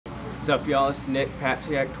up, y'all? It's Nick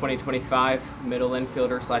Papciak, 2025, middle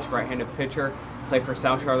infielder slash right-handed pitcher. Play for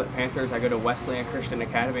South Charlotte Panthers. I go to Wesleyan Christian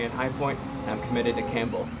Academy in High Point, and I'm committed to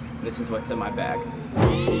Campbell. This is what's in my bag.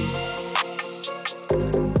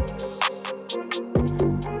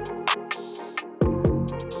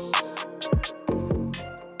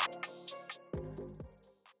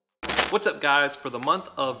 What's up, guys? For the month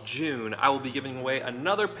of June, I will be giving away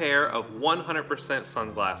another pair of 100%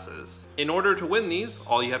 sunglasses. In order to win these,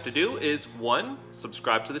 all you have to do is 1.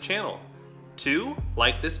 Subscribe to the channel, 2.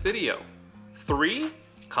 Like this video, 3.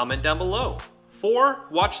 Comment down below, 4.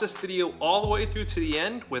 Watch this video all the way through to the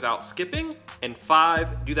end without skipping, and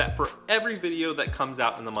 5. Do that for every video that comes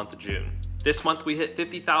out in the month of June. This month we hit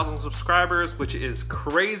 50,000 subscribers, which is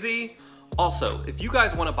crazy. Also, if you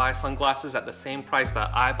guys want to buy sunglasses at the same price that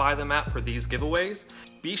I buy them at for these giveaways,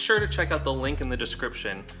 be sure to check out the link in the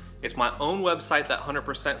description. It's my own website that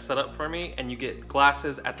 100% set up for me, and you get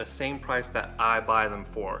glasses at the same price that I buy them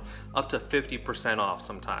for, up to 50% off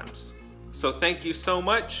sometimes. So thank you so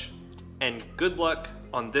much, and good luck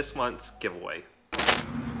on this month's giveaway.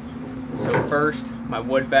 So first, my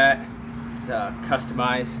wood bat. It's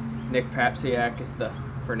customized. Nick Papciak. It's the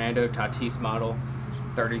Fernando Tatis model.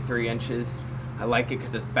 33 inches. I like it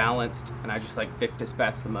because it's balanced, and I just like Victus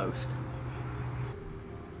bats the most.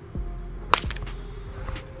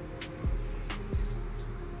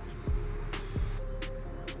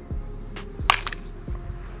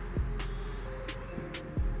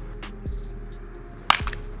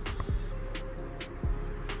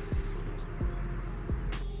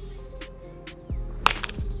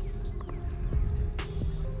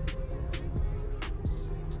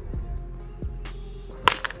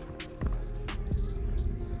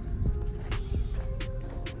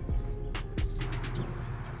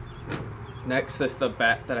 Next is the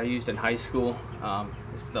bat that I used in high school.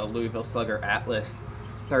 It's the Louisville Slugger Atlas,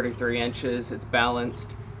 33 inches. It's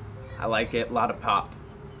balanced. I like it, a lot of pop.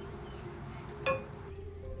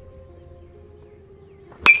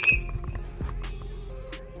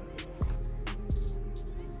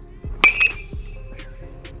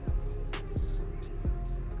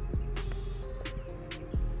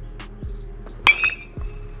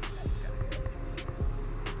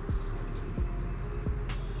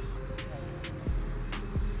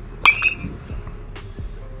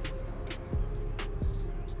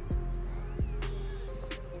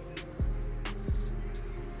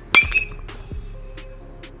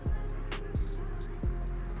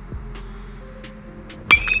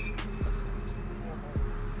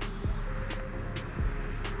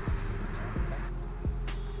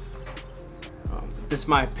 This is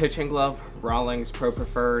my pitching glove, Rawlings Pro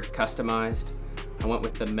Preferred, customized. I went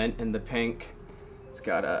with the mint and the pink. It's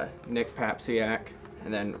got a Nick Papciak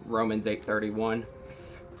and then Romans 831.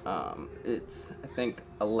 It's, I think,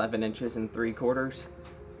 11 inches and 3/4.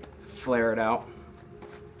 Flare it out.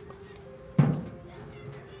 And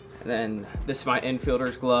then this is my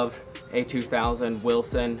infielder's glove, A2000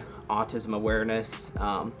 Wilson, Autism Awareness.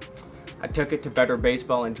 I took it to Better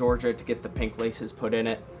Baseball in Georgia to get the pink laces put in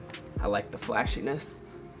it. I like the flashiness.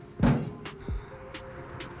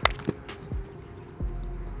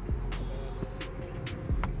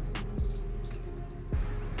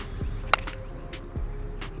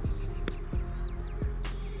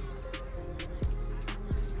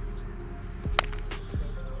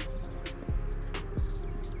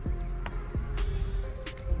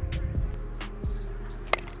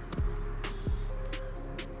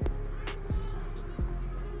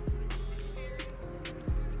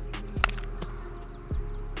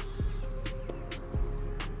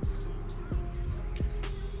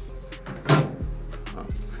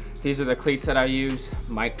 These are the cleats that I use,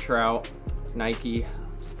 Mike Trout, Nike.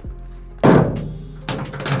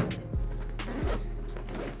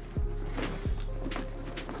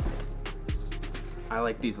 I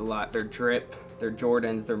like these a lot. They're drip, they're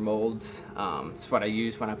Jordans, they're molds. It's what I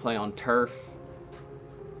use when I play on turf.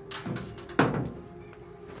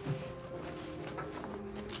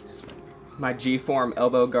 My G-Form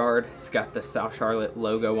elbow guard, it's got the South Charlotte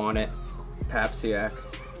logo on it,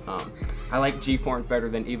 Papciak. I like G-Forms better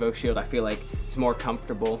than Evo Shield. I feel like it's more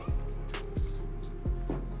comfortable.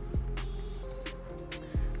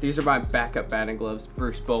 These are my backup batting gloves,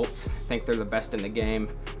 Bruce Bolts. I think they're the best in the game.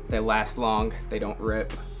 They last long, they don't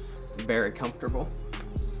rip. Very comfortable.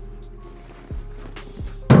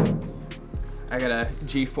 I got a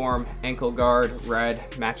G-Form ankle guard,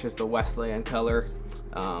 red, matches the Wesleyan color.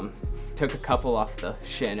 Took a couple off the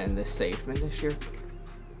shin and this saved me this year.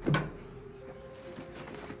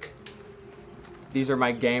 These are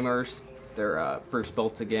my gamers. They're Bruce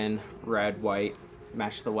Bolts again, red, white,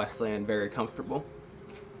 match the Wesleyan, very comfortable.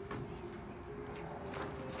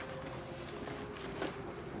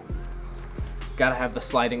 Gotta have the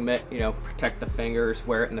sliding mitt, you know, protect the fingers,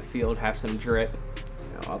 wear it in the field, have some drip, you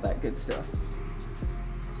know, all that good stuff.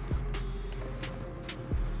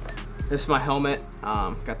 This is my helmet.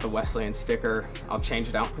 Got the Wesleyan sticker. I'll change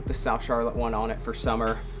it out, put the South Charlotte one on it for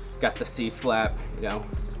summer. Got the C flap, you know,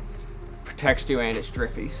 protects you and it's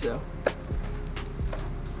drippy, so.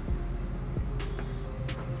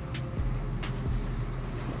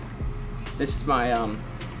 This is my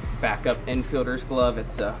backup infielder's glove.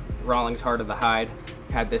 It's a Rawlings Heart of the Hide.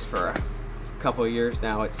 Had this for a couple of years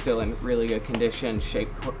now. It's still in really good condition,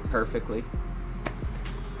 shaped perfectly.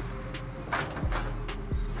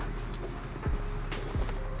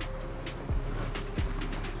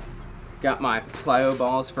 Got my plyo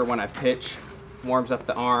balls for when I pitch, warms up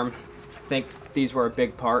the arm. I think these were a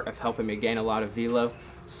big part of helping me gain a lot of velo.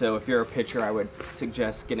 So if you're a pitcher, I would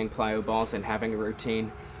suggest getting plyo balls and having a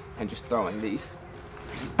routine and just throwing these.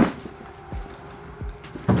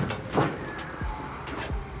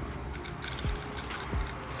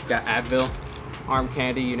 Got Advil, arm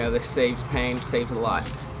candy, you know, this saves pain, saves a lot.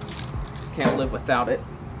 Can't live without it.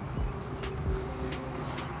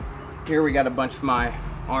 Here we got a bunch of my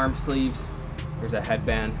arm sleeves. There's a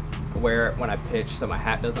headband. I wear it when I pitch so my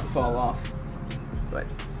hat doesn't fall off. But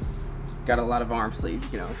got a lot of arm sleeves,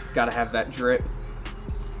 you know, gotta have that drip.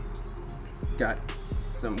 Got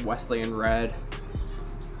some Wesleyan red.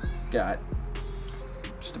 Got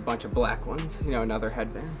just a bunch of black ones, you know, another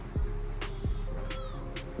headband.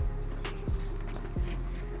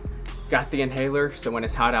 Got the inhaler, so when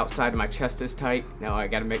it's hot outside, my chest is tight. Now I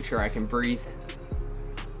gotta make sure I can breathe.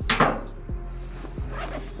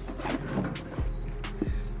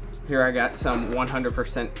 Here I got some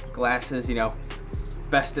 100% glasses, you know,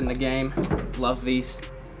 best in the game. Love these,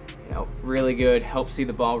 you know, really good, help see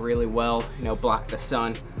the ball really well, you know, block the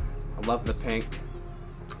sun. I love the pink.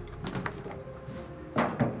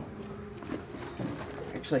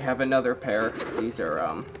 Actually have another pair. These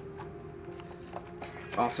are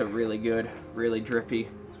also really good, really drippy.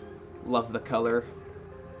 Love the color.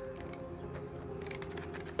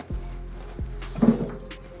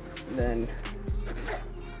 Then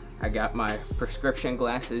I got my prescription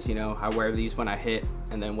glasses, you know, I wear these when I hit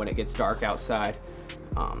and then when it gets dark outside.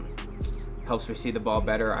 Helps me see the ball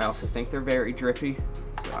better. I also think they're very drippy,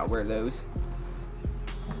 so I wear those.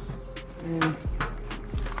 And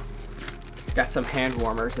got some hand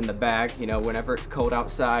warmers in the bag, you know, whenever it's cold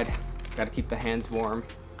outside, gotta keep the hands warm.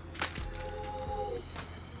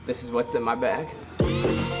 This is what's in my bag.